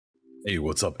Hey,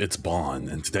 what's up? It's Bon,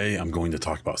 and today I'm going to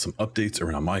talk about some updates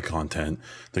around my content,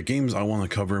 the games I want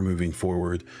to cover moving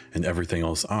forward, and everything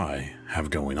else I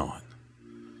have going on.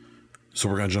 So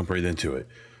we're going to jump right into it.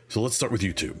 So let's start with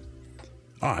YouTube.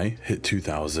 I hit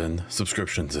 2,000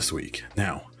 subscriptions this week.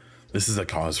 Now, this is a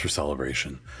cause for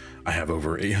celebration. I have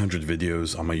over 800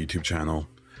 videos on my YouTube channel.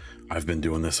 I've been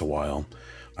doing this a while.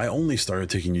 I only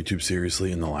started taking YouTube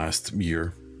seriously in the last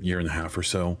year and a half or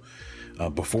so.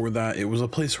 Before that, it was a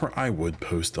place where I would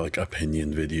post like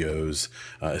opinion videos,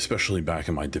 especially back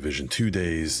in my Division 2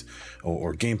 days,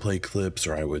 or gameplay clips,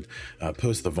 or I would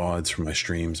post the VODs from my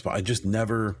streams, but I just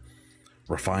never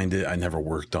refined it. I never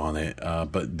worked on it.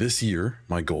 But this year,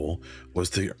 my goal was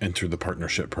to enter the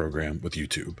partnership program with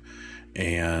YouTube.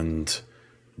 And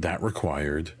that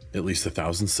required at least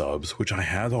 1,000 subs, which I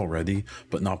had already,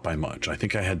 but not by much. I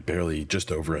think I had barely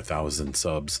just over 1,000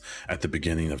 subs at the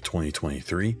beginning of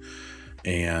 2023.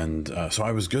 And so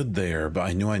I was good there, but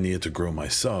I knew I needed to grow my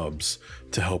subs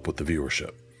to help with the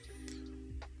viewership.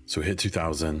 So hit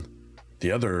 2,000.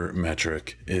 The other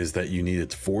metric is that you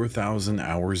needed 4,000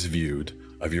 hours viewed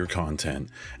of your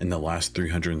content in the last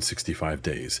 365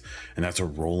 days. And that's a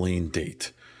rolling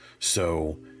date.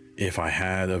 So if I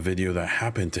had a video that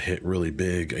happened to hit really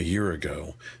big a year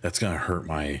ago, that's going to hurt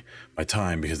my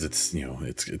time because it's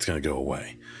going to go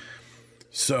away.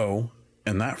 So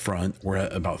in that front, we're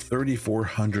at about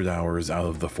 3,400 hours out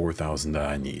of the 4,000 that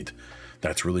I need.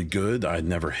 That's really good. I'd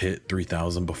never hit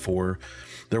 3,000 before.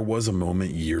 There was a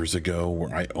moment years ago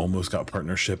where I almost got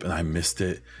partnership and I missed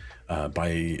it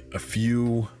by a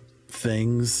few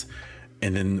things.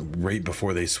 And then right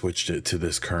before they switched it to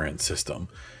this current system.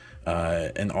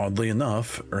 And oddly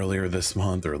enough, earlier this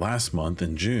month or last month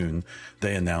in June,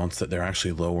 they announced that they're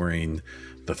actually lowering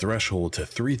the threshold to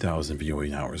 3,000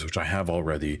 viewing hours, which I have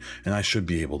already, and I should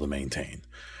be able to maintain.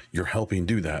 You're helping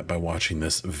do that by watching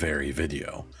this very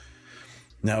video.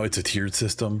 Now it's a tiered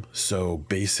system, so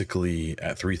basically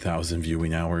at 3,000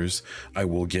 viewing hours, I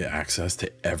will get access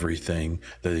to everything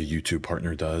that a YouTube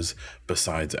partner does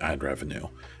besides ad revenue,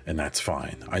 and that's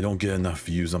fine. I don't get enough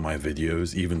views on my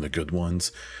videos, even the good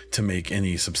ones, to make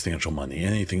any substantial money,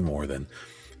 anything more than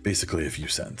basically a few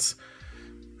cents.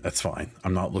 That's fine.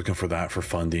 I'm not looking for that for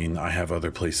funding. I have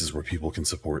other places where people can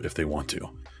support if they want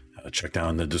to. Check down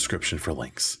in the description for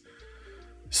links.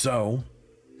 So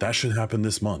that should happen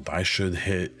this month. I should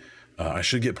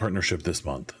get partnership this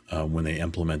month when they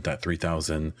implement that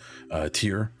 3,000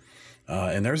 tier.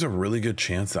 And there's a really good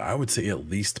chance that I would say at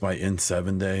least by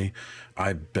N7 day,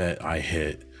 I bet I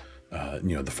hit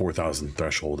the 4,000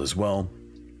 threshold as well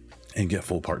and get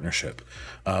full partnership.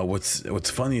 What's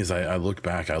funny is I look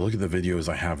back, I look at the videos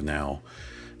I have now,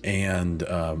 and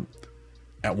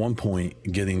at one point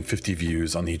getting 50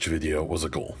 views on each video was a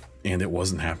goal, and it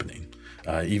wasn't happening.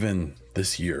 Even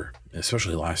this year,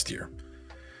 especially last year.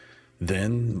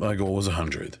 Then my goal was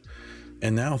 100.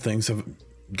 And now things have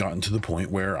gotten to the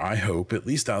point where I hope, at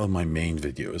least out of my main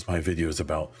videos, my videos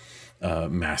about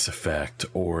Mass Effect,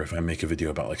 or if I make a video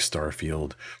about like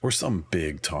Starfield or some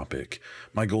big topic,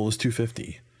 my goal is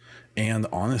 250. And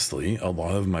honestly, a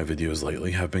lot of my videos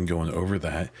lately have been going over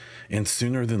that. And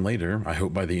sooner than later, I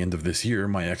hope by the end of this year,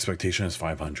 my expectation is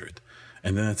 500.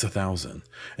 And then it's 1,000.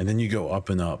 And then you go up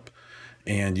and up.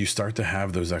 And you start to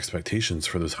have those expectations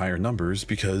for those higher numbers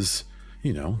because,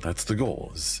 that's the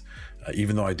goal.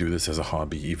 Even though I do this as a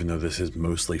hobby, even though this is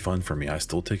mostly fun for me, I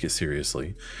still take it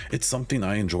seriously. It's something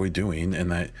I enjoy doing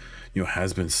and that,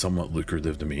 has been somewhat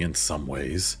lucrative to me in some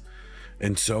ways.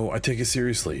 And so I take it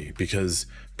seriously because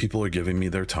people are giving me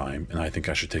their time and I think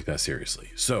I should take that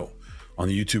seriously. So on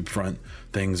the YouTube front,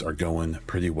 things are going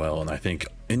pretty well. And I think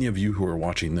any of you who are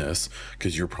watching this,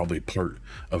 because you're probably part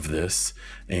of this,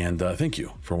 and thank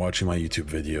you for watching my YouTube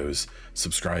videos,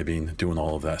 subscribing, doing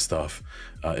all of that stuff.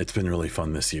 It's been really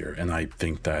fun this year. And I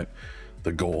think that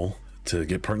the goal to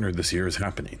get partnered this year is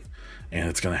happening. And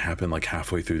it's going to happen like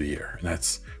halfway through the year. And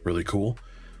that's really cool.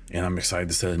 And I'm excited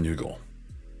to set a new goal.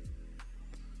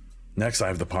 Next, I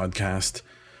have the podcast.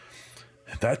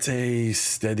 That's a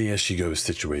steady as she goes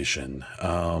situation.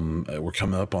 We're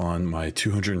coming up on my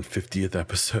 250th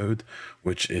episode,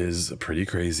 which is pretty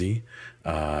crazy.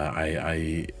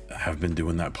 I have been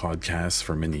doing that podcast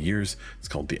for many years. It's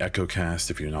called the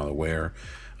EchoCast, if you're not aware.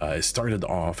 It started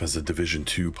off as a Division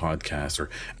 2 podcast, or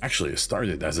actually it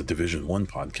started as a Division 1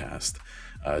 podcast,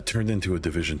 turned into a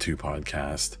Division 2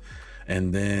 podcast.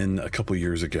 And then a couple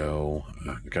years ago,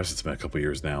 I guess it's been a couple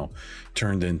years now,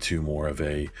 turned into more of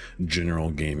a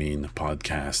general gaming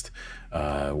podcast.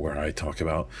 where I talk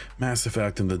about Mass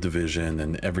Effect and The Division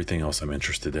and everything else I'm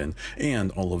interested in,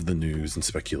 and all of the news and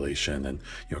speculation, and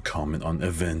comment on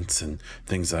events and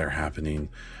things that are happening.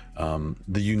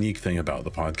 The unique thing about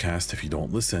the podcast, if you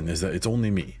don't listen, is that it's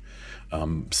only me.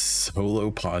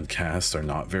 Solo podcasts are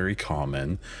not very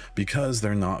common because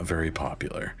they're not very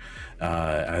popular,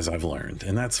 as I've learned,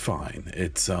 and that's fine.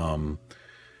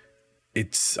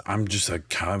 I'm just a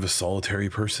kind of a solitary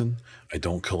person. I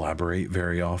don't collaborate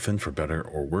very often, for better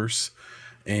or worse,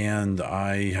 and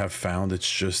I have found it's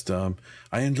just I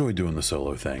enjoy doing the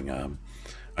solo thing.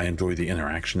 I enjoy the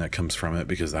interaction that comes from it,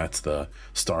 because that's the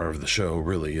star of the show,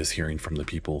 really, is hearing from the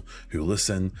people who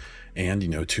listen. And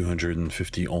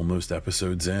 250 almost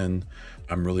episodes in,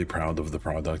 I'm really proud of the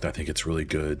product. I think it's really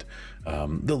good.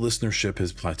 The listenership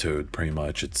has plateaued pretty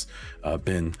much. It's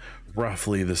been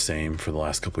roughly the same for the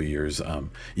last couple of years,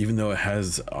 even though it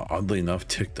has, oddly enough,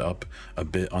 ticked up a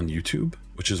bit on YouTube,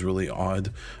 which is really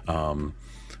odd.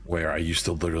 Where I used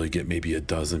to literally get maybe a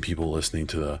dozen people listening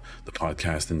to the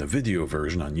podcast in the video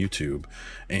version on YouTube,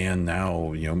 and now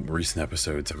recent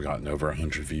episodes have gotten over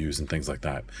 100 views and things like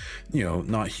that.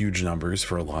 Not huge numbers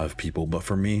for a lot of people, but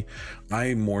for me,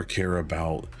 I more care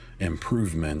about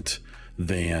improvement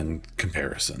than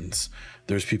comparisons.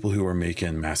 There's people who are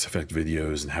making Mass Effect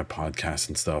videos and have podcasts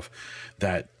and stuff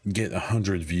that get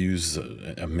 100 views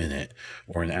a minute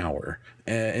or an hour,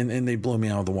 and they blow me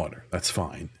out of the water. That's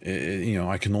fine.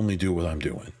 I can only do what I'm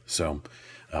doing. So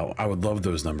I would love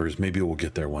those numbers. Maybe we'll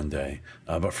get there one day.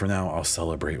 But for now, I'll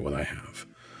celebrate what I have.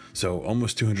 So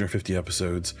almost 250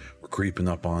 episodes. We're creeping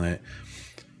up on it.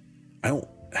 I don't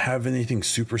have anything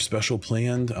super special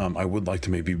planned. I would like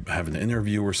to maybe have an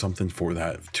interview or something for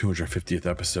that 250th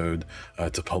episode,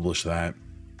 to publish that.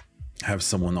 Have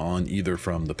someone on either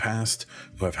from the past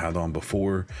who I've had on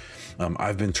before.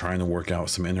 I've been trying to work out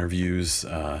some interviews.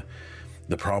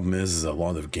 The problem is a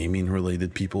lot of gaming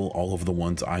related people, all of the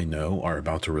ones I know, are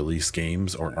about to release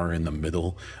games or are in the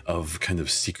middle of kind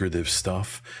of secretive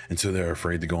stuff, and so they're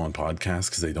afraid to go on podcasts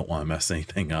because they don't want to mess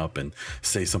anything up and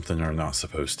say something they're not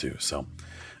supposed to. So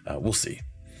we'll see.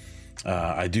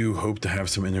 I do hope to have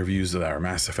some interviews that are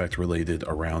Mass Effect related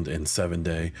around N7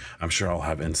 Day. I'm sure I'll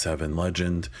have N7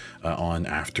 Legend on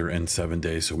after N7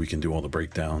 Day, so we can do all the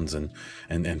breakdowns and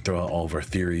throw out all of our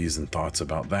theories and thoughts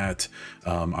about that.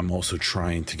 I'm also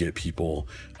trying to get people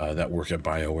that work at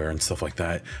BioWare and stuff like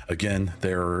that. Again,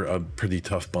 they're a pretty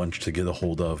tough bunch to get a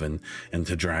hold of and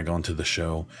to drag onto the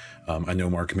show. I know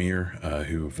Mark Meer,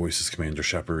 who voices Commander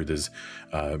Shepard, is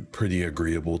pretty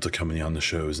agreeable to coming on the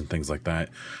shows and things like that.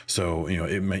 So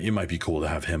it might be cool to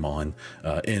have him on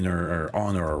in or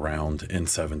on or around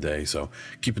N7 Day. So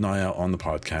keep an eye out on the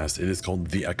podcast. It is called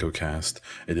The EchoCast.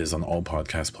 It is on all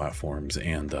podcast platforms,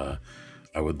 and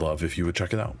I would love if you would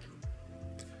check it out.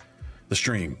 The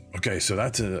stream. Okay, so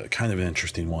that's a kind of an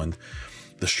interesting one.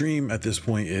 The stream at this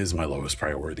point is my lowest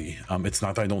priority. It's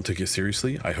not that I don't take it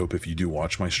seriously. I hope if you do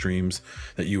watch my streams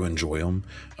that you enjoy them,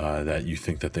 that you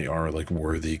think that they are like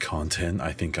worthy content.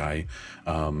 I think I've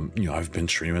been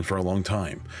streaming for a long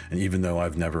time, and even though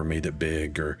I've never made it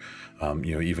big or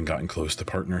even gotten close to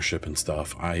partnership and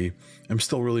stuff, I am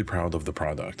still really proud of the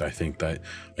product. I think that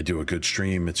I do a good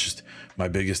stream. It's just my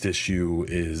biggest issue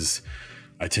is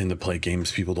I tend to play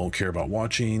games people don't care about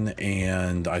watching,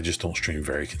 and I just don't stream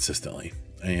very consistently.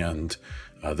 And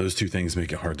those two things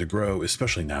make it hard to grow,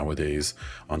 especially nowadays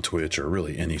on Twitch or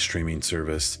really any streaming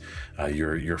service.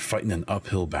 You're fighting an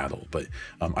uphill battle, but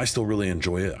I still really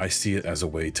enjoy it. I see it as a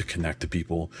way to connect to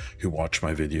people who watch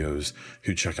my videos,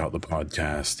 who check out the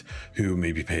podcast, who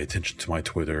maybe pay attention to my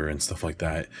Twitter and stuff like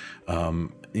that.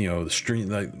 The stream,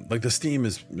 like the stream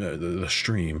is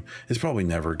probably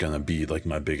never gonna be like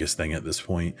my biggest thing at this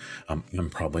point. I'm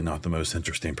probably not the most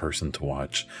interesting person to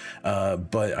watch,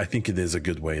 but I think it is a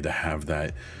good way to have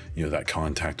that that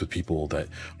contact with people that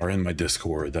are in my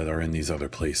Discord, that are in these other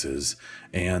places,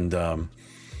 and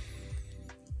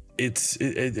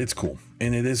it's cool.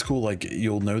 And it is cool. Like,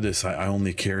 you'll notice I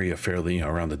only carry a fairly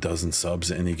around a dozen subs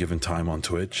at any given time on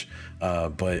Twitch,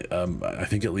 but I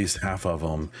think at least half of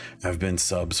them have been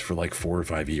subs for like 4 or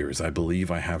 5 years. I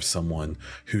believe I have someone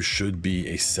who should be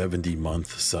a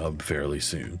 70-month sub fairly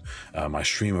soon. My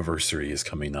stream anniversary is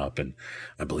coming up, and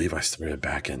I believe I started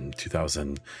back in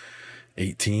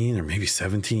 2018 or maybe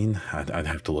 17. I'd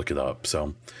have to look it up.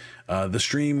 So the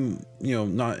stream,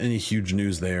 not any huge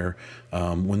news there.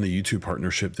 When the YouTube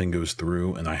partnership thing goes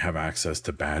through and I have access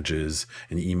to badges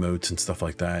and emotes and stuff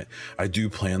like that, I do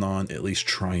plan on at least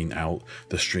trying out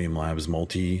the Streamlabs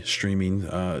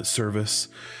multi-streaming service,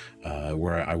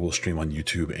 where I will stream on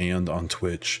YouTube and on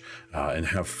Twitch. and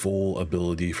have full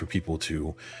ability for people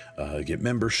to get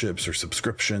memberships or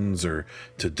subscriptions, or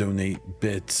to donate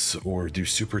bits or do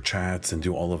super chats and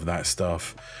do all of that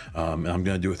stuff. And I'm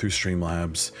going to do it through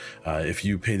Streamlabs. If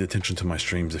you paid attention to my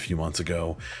streams a few months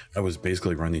ago, I was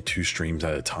basically running 2 streams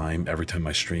at a time every time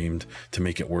I streamed to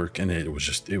make it work, and it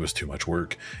was too much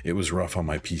work. It was rough on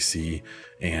my PC,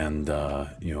 and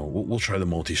you know, we'll try the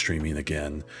multi-streaming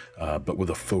again, but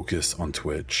with a focus on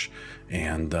Twitch,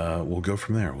 and we'll go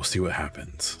from there. We'll see what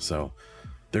happens. So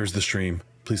there's the stream.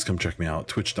 Please come check me out,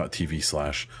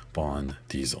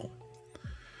 twitch.tv/BonDiesel.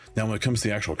 Now, when it comes to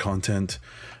the actual content,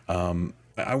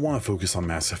 I want to focus on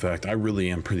Mass Effect. I really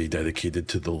am pretty dedicated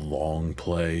to the long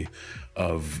play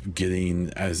of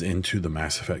getting as into the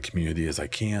Mass Effect community as I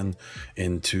can,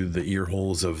 into the ear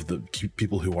holes of the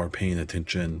people who are paying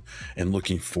attention and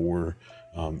looking for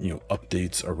you know,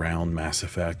 updates around Mass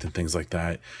Effect and things like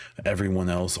that. Everyone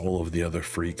else, all of the other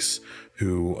freaks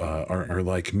who are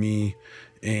like me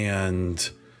and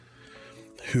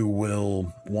who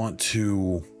will want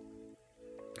to,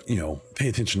 you know, pay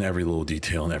attention to every little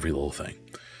detail and every little thing.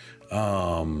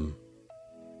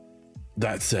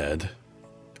 That said,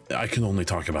 I can only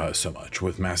talk about it so much.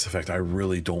 With Mass Effect, I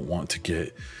really don't want to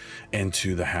get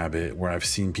into the habit where I've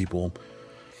seen people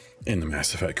in the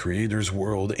Mass Effect creators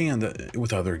world and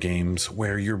with other games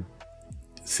where you're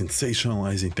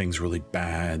sensationalizing things really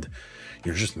bad.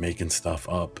 You're just making stuff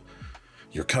up.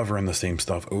 You're covering the same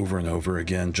stuff over and over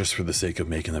again just for the sake of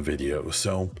making a video.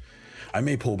 So I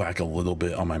may pull back a little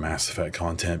bit on my Mass Effect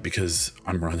content because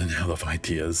I'm running out of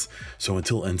ideas. So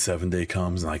until N7 Day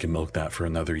comes and I can milk that for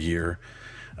another year,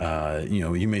 you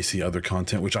know, you may see other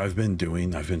content, which I've been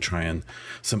doing. I've been trying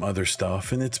some other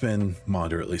stuff and it's been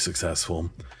moderately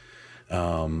successful.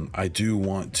 I do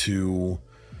want to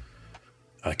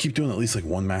keep doing at least like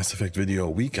 1 Mass Effect video a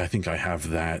week. I think I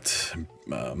have that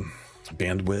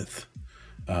bandwidth,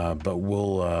 but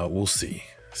we'll see.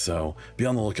 So be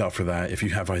on the lookout for that. If you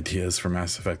have ideas for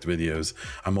Mass Effect videos,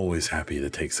 I'm always happy to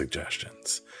take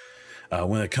suggestions.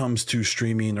 When it comes to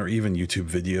streaming or even YouTube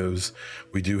videos,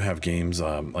 we do have games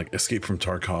like Escape from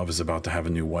Tarkov is about to have a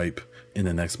new wipe in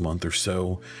the next month or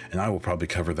so, and I will probably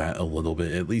cover that a little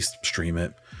bit, at least stream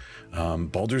it.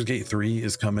 Baldur's Gate 3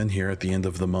 is coming here at the end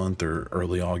of the month or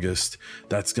early August.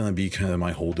 That's going to be kind of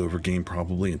my holdover game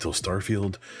probably until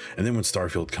Starfield. And then when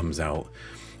Starfield comes out,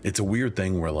 it's a weird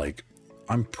thing where like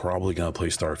I'm probably going to play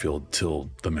Starfield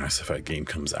till the Mass Effect game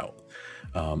comes out.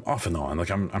 Off and on,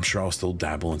 like I'm sure I'll still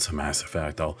dabble in some Mass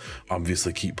Effect. I'll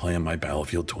obviously keep playing my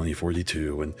Battlefield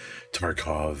 2042 and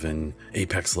Tarkov and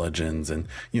Apex Legends and,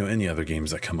 you know, any other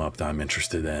games that come up that I'm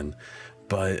interested in.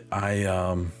 But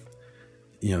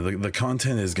you know, the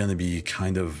content is going to be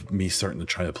kind of me starting to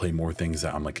try to play more things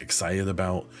that I'm like excited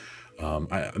about.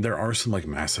 There are some like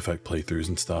Mass Effect playthroughs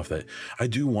and stuff that I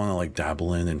do want to like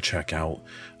dabble in and check out.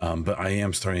 But I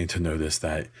am starting to notice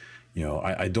that, you know,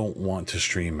 I don't want to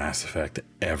stream Mass Effect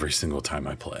every single time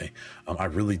I play. I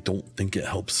really don't think it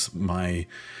helps my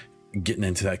getting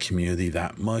into that community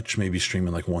that much. Maybe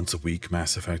streaming like once a week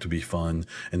Mass Effect would be fun,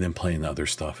 and then playing other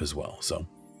stuff as well. So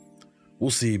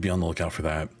we'll see. Be on the lookout for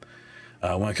that.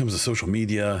 When it comes to social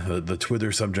media, the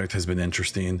Twitter subject has been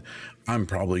interesting. I'm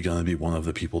probably going to be one of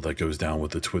the people that goes down with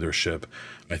the Twitter ship.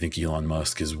 I think Elon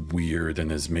Musk is weird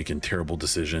and is making terrible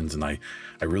decisions, and I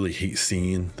really hate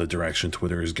seeing the direction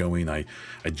Twitter is going. I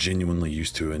genuinely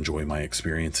used to enjoy my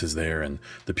experiences there and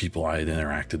the people I had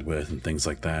interacted with and things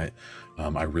like that.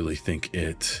 I really think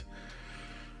it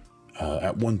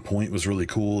at one point was really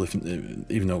cool,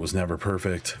 even though it was never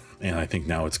perfect. And I think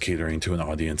now it's catering to an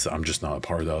audience that I'm just not a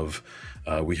part of.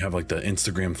 We have like the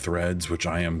Instagram Threads, which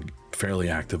I am fairly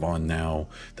active on now,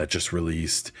 that just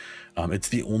released. It's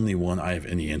the only one I have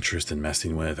any interest in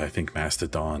messing with. I think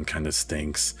Mastodon kind of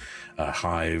stinks.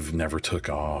 Hive never took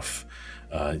off.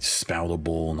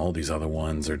 Spoutable and all these other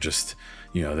ones are just,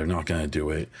 you know, they're not going to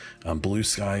do it. Blue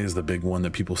Sky is the big one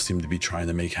that people seem to be trying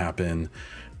to make happen.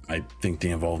 I think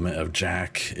the involvement of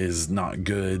Jack is not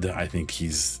good. I think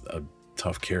he's a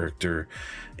tough character,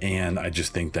 and I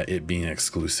just think that it being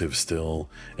exclusive still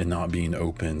and not being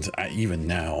opened even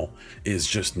now is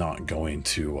just not going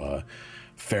to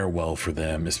fare well for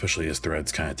them, especially as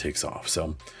Threads kind of takes off.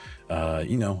 So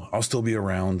you know, I'll still be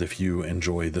around if you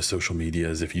enjoy the social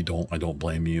medias. If you don't, I don't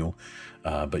blame you,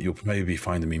 but you'll probably be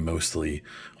finding me mostly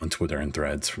on Twitter and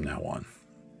Threads from now on.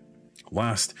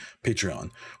 last,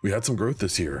 Patreon. We had some growth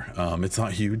this year. It's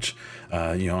not huge.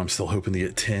 I'm still hoping to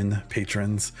get 10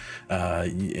 patrons,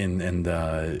 and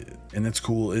it's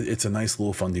cool. It's a nice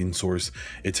little funding source.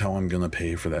 It's how I'm gonna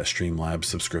pay for that Streamlabs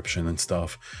subscription and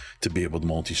stuff, to be able to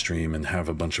multi-stream and have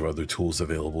a bunch of other tools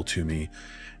available to me.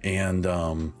 And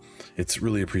it's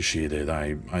really appreciated.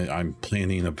 I'm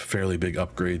planning a fairly big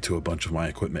upgrade to a bunch of my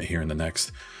equipment here in the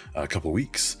next couple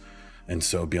weeks. And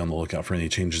so be on the lookout for any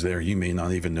changes there. You may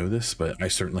not even notice, but I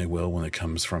certainly will when it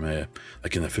comes from an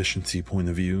efficiency point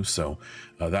of view. So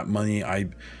that money, I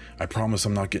promise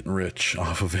I'm not getting rich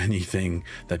off of anything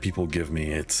that people give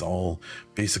me. It's all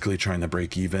basically trying to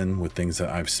break even with things that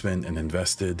I've spent and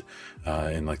invested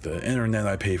in, like the internet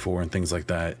I pay for and things like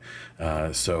that.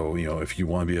 So, if you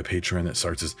want to be a patron, it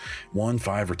starts as $1,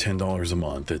 $5, or $10 a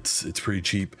month. It's pretty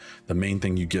cheap. The main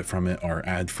thing you get from it are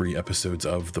ad-free episodes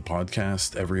of the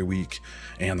podcast every week.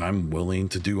 And I'm willing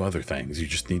to do other things. You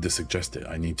just need to suggest it.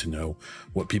 I need to know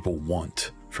what people want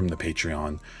from the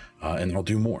Patreon. And I'll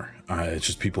do more. It's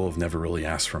just people have never really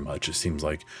asked for much. It seems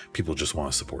like people just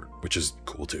want to support, which is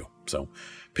cool too. So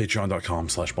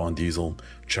patreon.com/BondDiesel.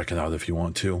 Check it out if you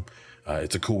want to.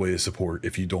 It's a cool way to support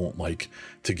if you don't like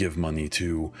to give money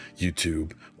to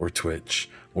YouTube or Twitch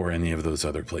or any of those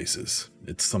other places.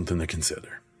 It's something to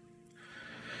consider.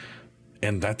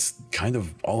 And that's kind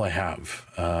of all I have.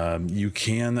 You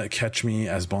can catch me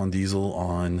as BondDiesel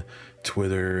on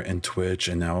Twitter and Twitch,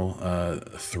 and now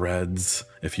Threads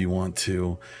if you want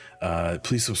to.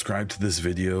 Please subscribe to this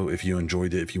video if you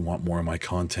enjoyed it. If you want more of my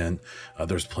content,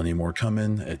 there's plenty more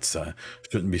coming. It's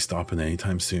shouldn't be stopping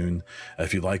anytime soon.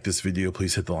 If you like this video,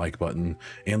 please hit the like button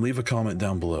and leave a comment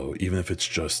down below, even if it's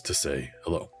just to say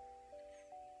hello.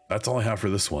 That's all I have for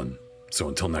this one. So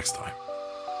until next time.